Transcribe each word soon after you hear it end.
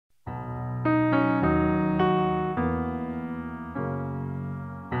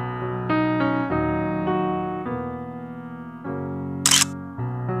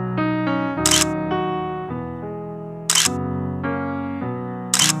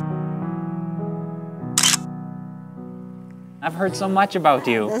I've heard so much about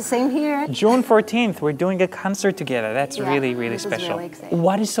you. The same here. June 14th, we're doing a concert together. That's really, really this is special. really exciting.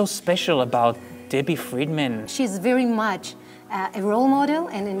 What is so special about Debbie Friedman? She's very much a role model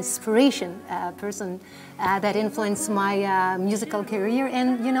and an inspiration person that influenced my musical career.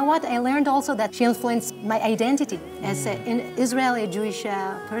 And you know what? I learned also that she influenced my identity as an Israeli Jewish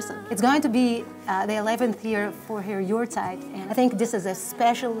person. It's going to be the 11th year for her Yortzeit, and I think this is a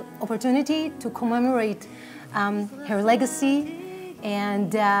special opportunity to commemorate her legacy.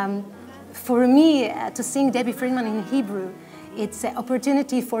 And for me, to sing Debbie Friedman in Hebrew, it's an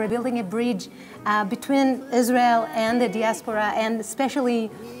opportunity for building a bridge between Israel and the diaspora, and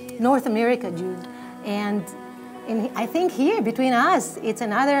especially North America Jews. And I think here, between us, it's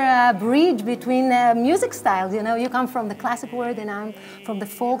another bridge between music styles. You know, you come from the classic world and I'm from the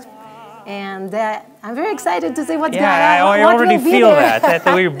folk. And I'm very excited to see what's going on. I already feel that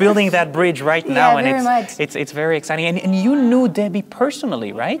we're building that bridge right now, and very much. It's very exciting. And you knew Debbie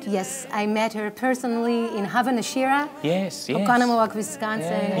personally, right? Yes, I met her personally in Havana, Shire. Yes, yes. Oconomowoc,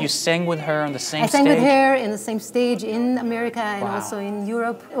 Wisconsin. Yeah. You sang with her on the same stage? I sang with her in the same stage in America and also in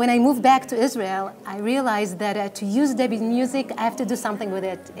Europe. When I moved back to Israel, I realized that to use Debbie's music, I have to do something with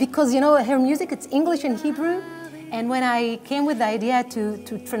it. Because, you know, her music, it's English and Hebrew. And when I came with the idea to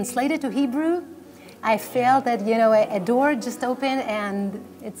translate it to Hebrew, I felt that, you know, a door just opened, and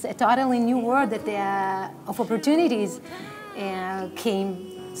it's a totally new world that of opportunities came.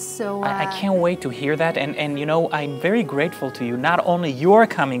 So I can't wait to hear that, and you know, I'm very grateful to you. Not only you're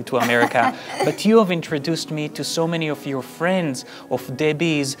coming to America, but you have introduced me to so many of your friends, of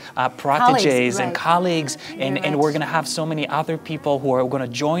Debbie's proteges and colleagues, and we're going to have so many other people who are going to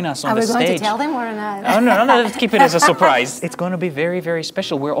join us on the stage. Are we going to tell them or not? Oh, no, let's keep it as a surprise. It's going to be very, very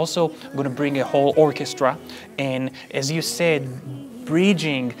special. We're also going to bring a whole orchestra, and as you said,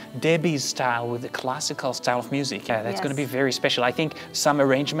 bridging Debbie's style with the classical style of music. That's going to be very special. I think some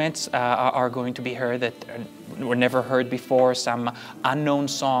arrangements are going to be heard that were never heard before, some unknown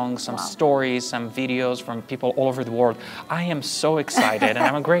songs, some stories, some videos from people all over the world. I am so excited,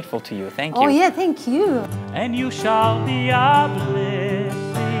 and I'm grateful to you. Thank you. Oh yeah, thank you. And you shall be a blessing.